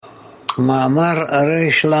מאמר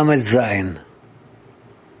ריש למד זין.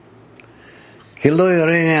 כי לא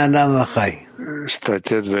יראני אדם וחי.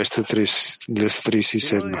 Статия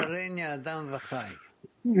 237.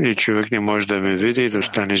 И човек не може да ме види и да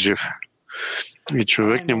остане жив. И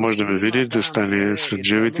човек не може да ме види и да остане сред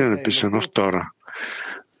живите, написано втора.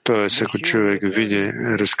 Тоест, ако човек види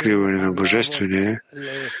разкриване на Божествения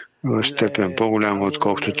в степен по-голяма,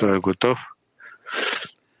 отколкото той е готов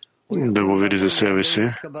да го види за себе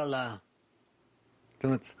си,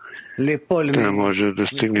 той може да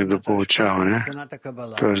достигне до получаване,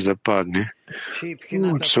 т.е. да падне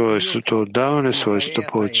от свойството отдаване, свойството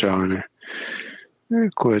получаване,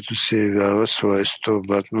 което се явява свойството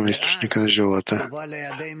обратно на източника на живота.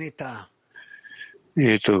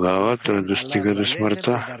 И тогава той достига до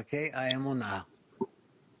смъртта.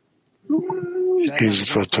 И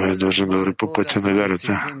затова той е дължен да върви по пътя на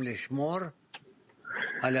вярата.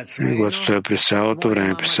 И когато той е през цялото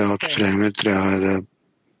време трябва да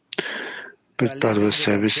предпазва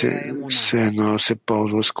себе си, все едно се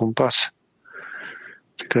ползва с компас.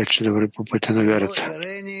 Така че да върви по пътя на вярата.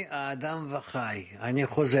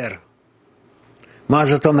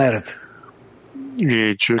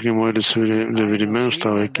 И човек не може да види мен,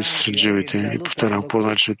 оставайки сред живите. И повтарям, какво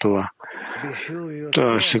значи това?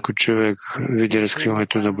 Тоест, ако човек види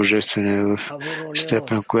разкриването на Божествения в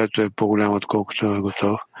степен, която е по-голяма, отколкото е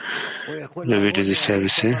готов да види за себе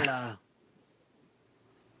си,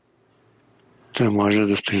 той може да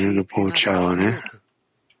достигне до получаване,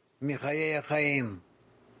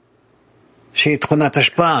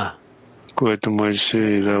 което може да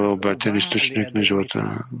се дава обратен източник на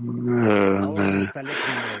живота,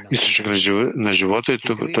 източник на живота,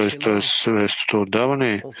 т.е. свойството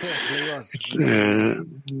отдаване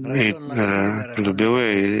придобива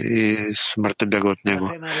и смъртта бяга от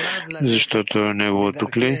него, защото неговото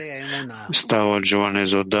кли става от желание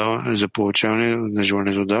за получаване на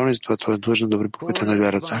желание за отдаване, затова той е длъжен да върви по пътя на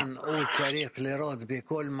вярата.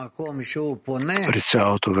 При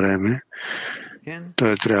цялото време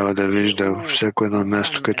той трябва да вижда всяко едно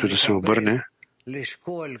място, където да се обърне,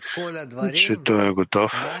 че той е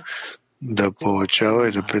готов да получава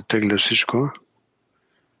и да претегля всичко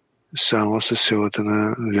само със силата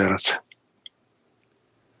на вярата.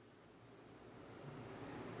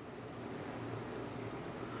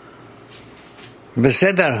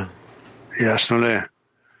 Беседа. Ясно ли е?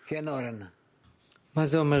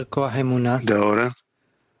 Да, Орен.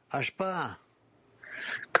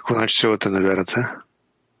 Какво значи силата на вярата?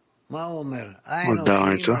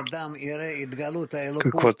 Отдаването.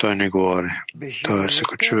 Какво той не говори? Тоест,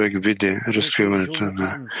 ако човек види разкриването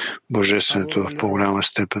на Божественото в по-голяма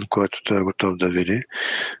степен, което той е готов да види,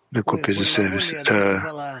 да купи за себе си,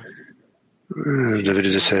 да види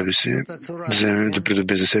за себе си, да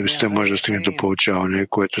придобие за себе си, той може да стигне до получаване,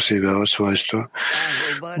 което се явява свойство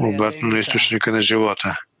обратно на източника на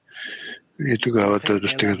живота. И тогава той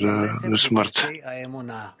достига до смърт.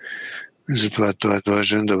 Затова той е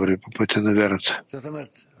длъжен да върви по пътя на вярата.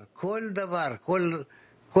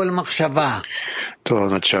 Това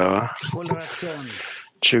означава,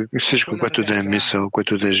 че всичко, което да е мисъл,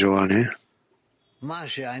 което да е желание,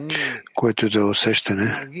 което да е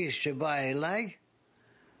усещане,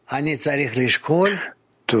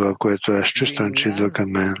 това, което аз чувствам, че идва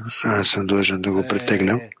към мен, аз съм длъжен да го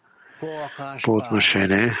претеглям по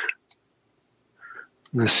отношение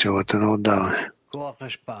на силата на отдаване.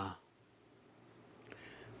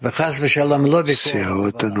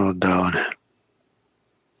 Силата на отдаване.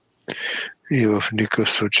 И в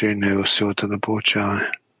никакъв случай не е в силата на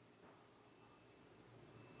получаване.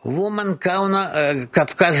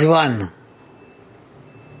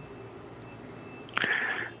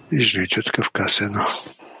 И жените от Кавказ едно.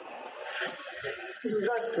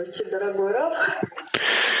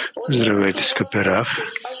 Здравейте, скъпи Рав.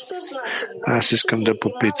 Аз искам да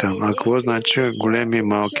попитам, а какво значи големи и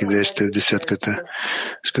малки действия в десятката?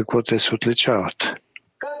 С какво те се отличават?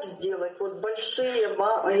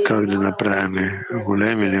 Как да направим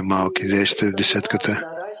големи или малки действия в десятката?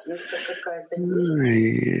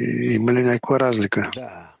 Има ли някаква разлика?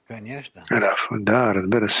 Рав, да,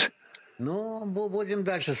 разбира се.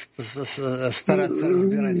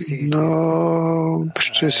 Но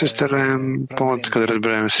ще се стараем по-нататък да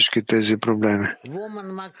разберем всички тези проблеми.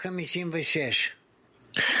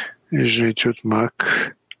 И жените от Мак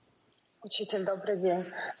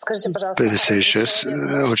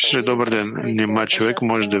 56. Учитель, добър ден. Нима човек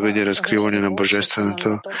може да види разкриване на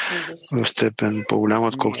Божественото в степен по-голяма,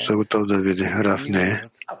 отколкото е готов да види. Рав не.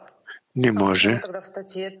 Не може.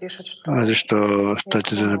 А защо в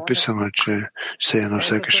статията е написано, че все едно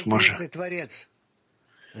сякаш може?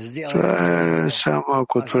 Това е само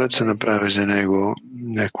ако Творец направи за него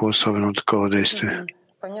някакво особено такова действие.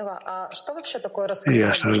 И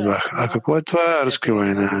аз разбрах. А какво е това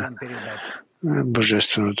разкриване на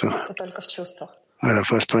Божественото?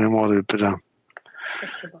 Раф, аз това не мога да ви предам.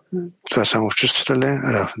 Това само в чувствата ли?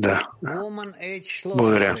 Раф, да.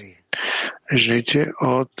 Благодаря. Жените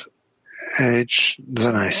от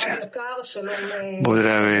H12.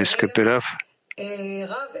 Благодаря ви, скъпи Раф.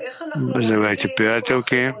 Здравейте,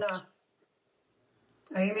 приятелки.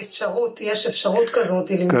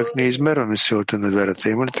 Как не измерваме силата на вярата?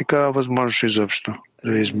 Има ли такава възможност изобщо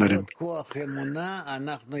да измерим?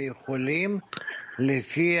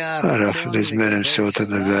 Раф, да измерим силата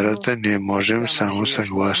на вярата, ние можем само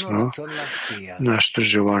съгласно нашето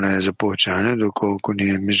желание за получаване, доколко ние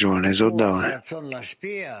имаме желание за отдаване.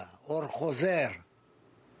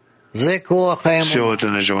 Силата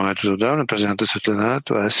на желанието за отдаване, презентната светлина,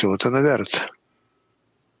 това е силата на вярата.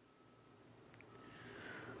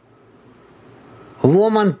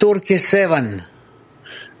 Woman Turkey 7.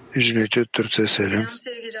 Жените от Турция 7.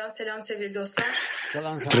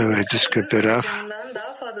 Здравейте, скъпи Раф.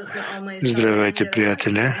 Здравейте,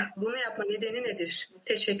 приятели.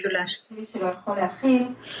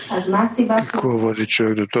 Какво води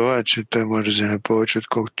човек до това, че той може да вземе повече,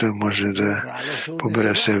 отколкото той може да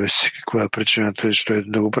побере в себе си? Каква е причината, защо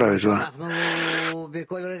да го прави това?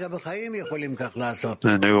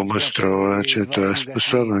 На него му струва, че той е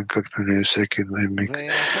способен, както ние всеки миг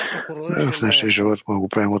в нашия живот мога го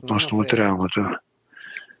правим относно материалното.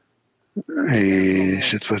 И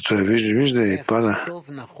след това той вижда и пада.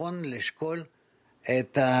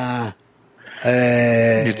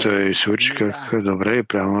 И той се учи как добре и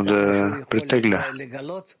правилно да претегля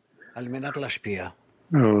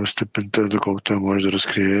степента, доколкото той може да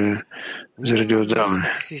разкрие заради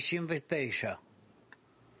отдаване.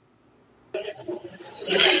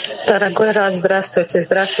 Дорогой Рав, здравствуйте.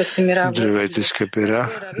 Здравствуйте, Мирав. Здравейте, скъпи Рав.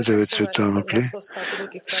 Здравейте, Светонокли.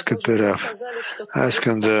 Скъпи Рав. Аз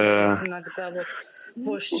искам да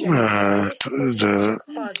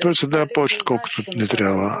се дава повече, колкото не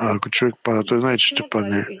трябва. А ако човек пада, той знае, че ще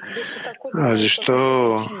падне. А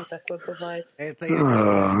защо?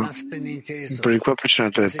 Преди каква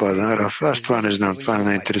причина той пада? Раф, аз това не знам. Това не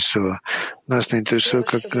ме интересува. Нас не интересува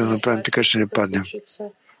как да направим така, че не паднем.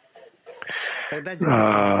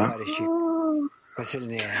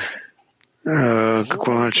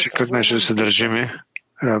 Как значи да се държиме?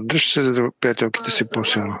 Дръжте се за приятелките си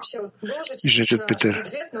по-силно. Жените от Питер.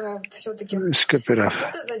 Скъпи Раф.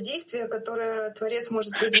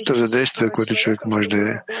 Що за действие, което човек може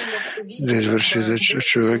да извърши за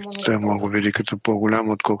човек, той може да го види като по-голям,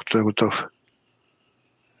 отколкото е готов.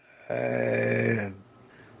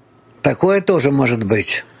 Такое тоже может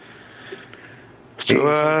быть.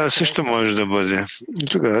 Това също може да бъде. И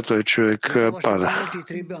тогава той човек пада.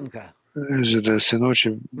 За да се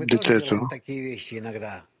научи детето.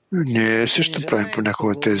 Ние също правим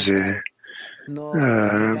понякога тези,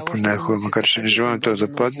 понякога, макар че не желаем той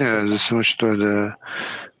да падне, а за да се научи той да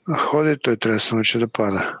ходи, той трябва да се научи да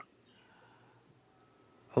пада.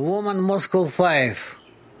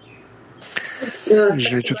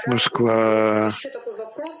 Жените от Москва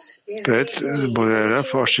 5. Благодаря.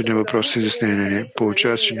 Още един въпрос с изяснение.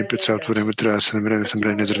 Получава се, че ни пред цялото време трябва да се намерим в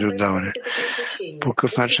намерение заради отдаване. По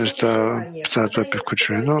какъв начин става това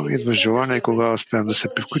привключване? Но идва желание, кога успеем да се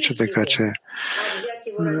привключа, така че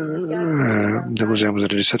да го взема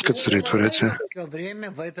заради сетката, заради Твореца.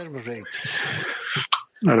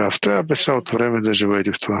 Раф, трябва през цялото време да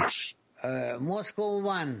живеете в това.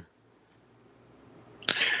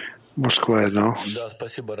 Москва 1.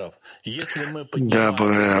 Да,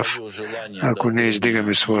 благодаря, Раф. Ако не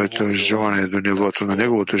издигаме своето желание до нивото на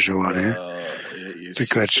неговото желание,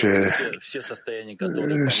 така че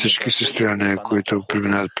всички състояния, които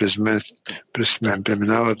преминават през мен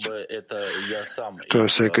преминават, то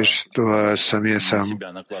сякаш това самия сам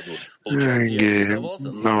ги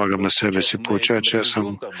налагам на себе си. Получава, че аз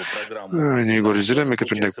съм ние го реализираме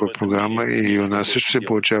като някаква програма и у нас също се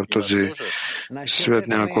получава в този свят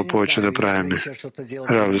няма какво повече да правим.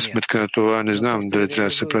 Равна сметка на това не знам дали трябва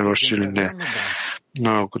да се прави още или не.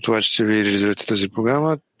 Но ако това, че се вие реализирате тази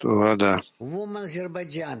програма, това да.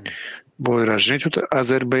 Благодаря. Жените от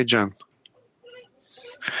Азербайджан.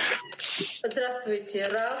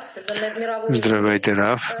 Здравейте,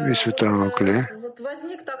 Раф и Светонокли.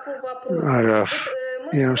 Раф,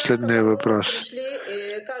 имам следния въпрос.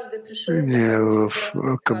 Ние в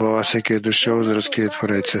Кабала всеки е дошъл за да разкрие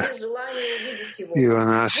Твореца. И у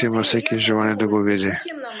нас има всеки желание да го види.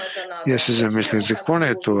 И аз се замислях, за какво не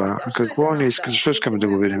е това? Какво не иска? Защо искаме да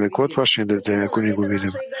го видим? Какво това ще ни даде, ако не го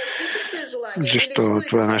видим? Защо?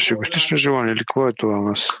 Това е наше егоистично желание или какво е това у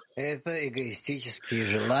нас?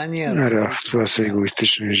 Това са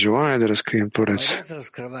егоистични желания да разкрием Твореца.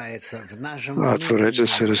 А Твореца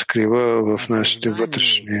се разкрива в нашите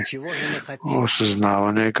вътрешни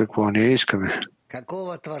осъзнаване какво ние искаме.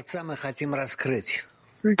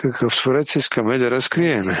 И какъв Творец искаме да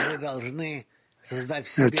разкрием.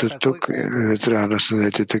 Ето тук трябва да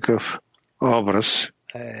създадете такъв образ,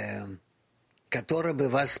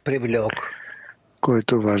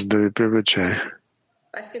 който вас да ви привлече.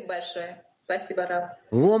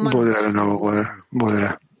 Благодаря много,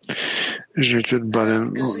 благодаря. Житель от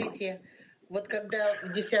Баден.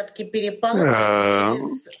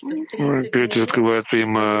 Когато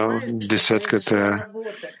има десятката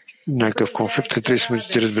някакъв конфликт, 30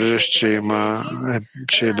 минути разбираш,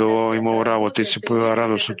 че е било имало работа и се поява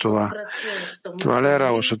радост от това. Това ли е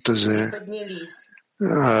радостта за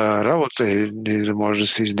работа и да може да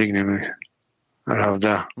се издигнем?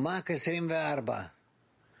 Да.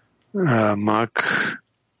 Мак.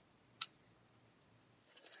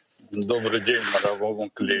 Добър ден, Маравом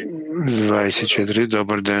Клей. 24.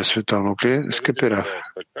 Добър ден, Световно Клей. Скъпи Рав,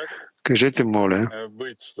 кажете, моля,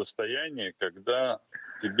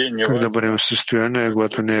 как да бъдем в състояние,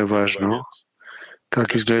 когато не е важно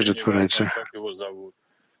как изглежда Твореца.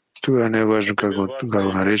 Тогава не е важно как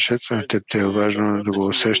го наричат, а теб те е важно да го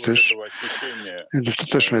усещаш. И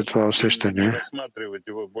достатъчно е това усещане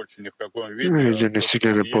и да не си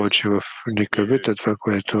гледа повече в никакъв вид, а това,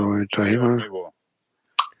 което той има,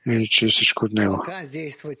 и че всичко от него.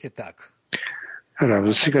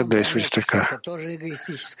 Работа сега действайте така.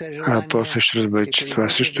 А после ще разберете, че това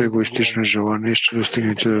също е егоистично желание и ще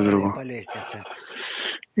достигнете до друго.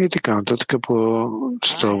 И така нататък по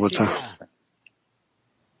стълбата.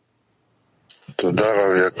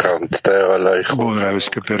 Благодаря ви,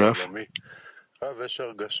 скъпи Рав.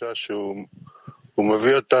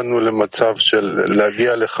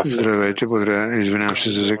 Здравейте, благодаря. Извинявам се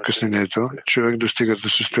за закъснението. Човек достига до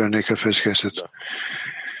състояние Хафез Хесед.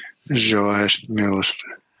 Желаещ милост.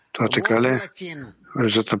 Това така ли? В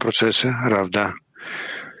резултат на процеса? Рав, да.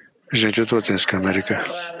 Жители от Латинска Америка.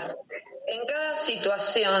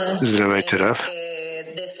 Здравейте, Рав.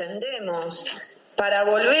 Para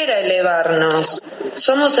volver a elevarnos,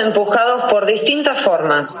 somos empujados por distintas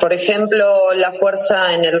formas. Por ejemplo, la fuerza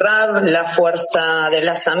en el Rab, la fuerza de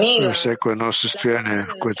las amigas. Всяко едно състояние,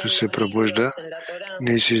 което се пробужда,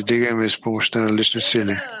 ние се издигаме с помощта на лични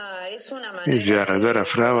сили. И вяра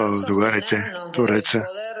в Рава, в другарите, Твореца,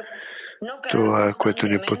 това, което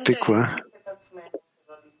ни потиква.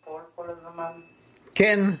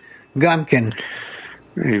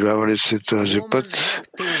 И вава се този път,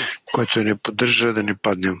 който ни поддържа да ни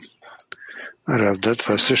паднем. Рав, да,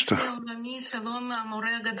 това също.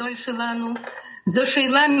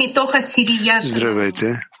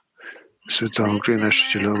 Здравейте, Световно Клей, наш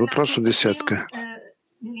учител. Въпрос от десятка.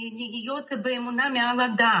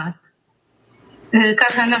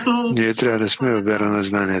 Ние трябва да сме във вяра на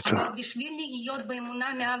знанието.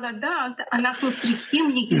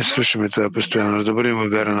 И слушаме това постоянно. Да бъдем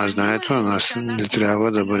във вяра на знанието, а нас не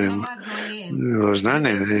трябва да бъдем в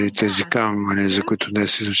знание. И тези камъни, за които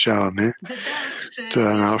днес изучаваме,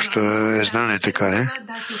 това наобщо е знание, така ли?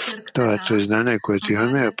 Това е знание, което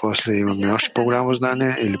имаме, а после имаме още по-голямо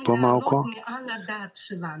знание или по-малко.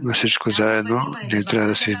 На всичко заедно ние трябва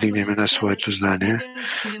да се издигнем на своето знание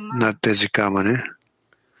над тези камъни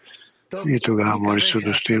и тогава може да се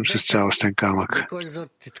удостоим с цялостен камък.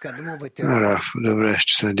 Раф, добре,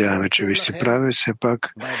 ще се надяваме, че ви сте прави. Все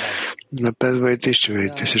пак напедвайте и ще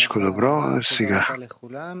видите всичко добро. Сега.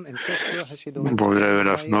 Благодаря ви,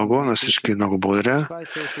 Раф, много. На всички много благодаря.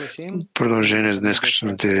 Продължение за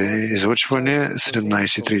днескашните излъчвания.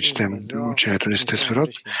 17.3 четем учението ни сте Сферот,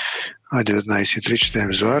 а 19.3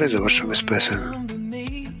 четем Зоар и завършваме с песен.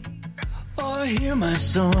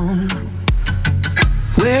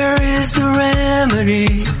 Where is the remedy?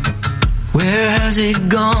 Where has it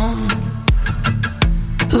gone?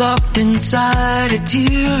 Locked inside a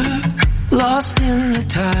tear, lost in the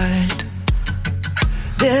tide.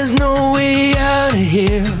 There's no way out of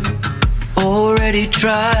here, already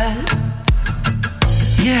tried.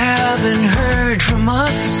 You haven't heard from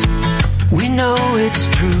us, we know it's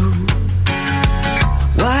true.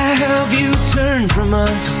 Why have you turned from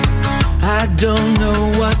us? I don't know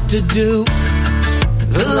what to do.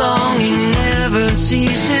 The longing never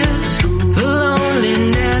ceases, the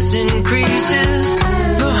loneliness increases,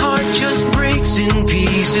 the heart just breaks in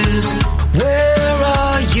pieces. Where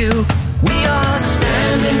are you? We are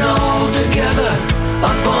standing all together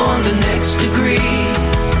up on the next degree.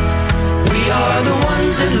 We are the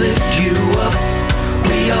ones that lift you up.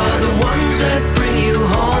 We are the ones that bring you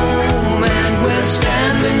home, and we're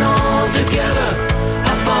standing all together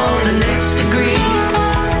up on the next degree,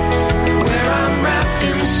 where I'm wrapped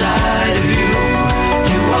inside of you,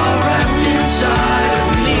 you are wrapped inside of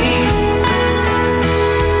me,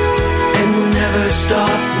 and we'll never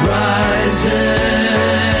stop rising,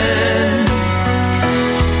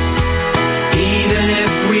 even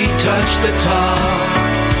if we touch the top.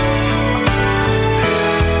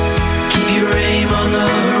 Keep your aim on the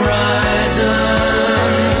horizon,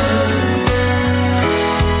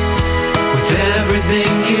 with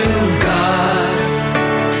everything you've got.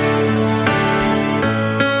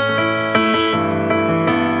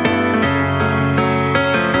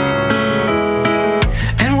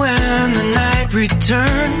 And when the night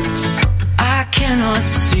returns, I cannot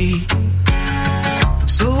see,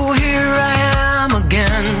 so here I am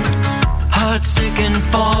again, heartsick and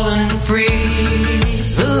fallen free.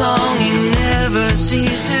 The longing never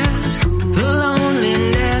ceases, the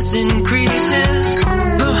loneliness increases,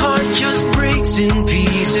 the heart just breaks in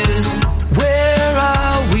pieces. Where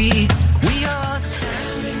are we? We are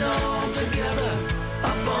standing all together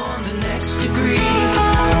up on the next degree.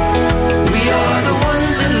 We are the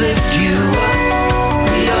ones that lift you up,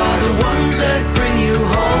 we are the ones that bring you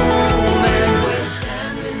home, and we're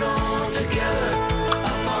standing all together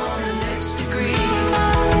up on the next degree,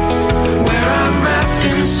 where I'm wrapped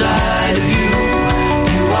inside of you,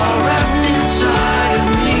 you are wrapped inside of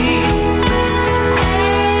me.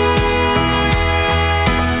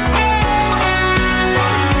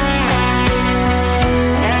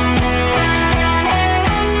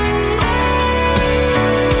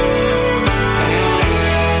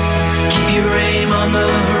 Keep your aim on the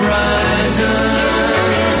horizon,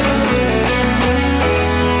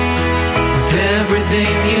 with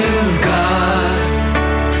everything you've got.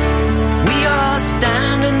 We are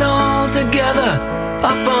standing all together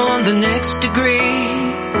up on the next degree,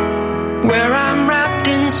 where I'm wrapped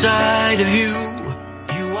inside of you,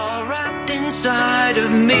 you are wrapped inside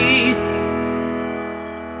of me.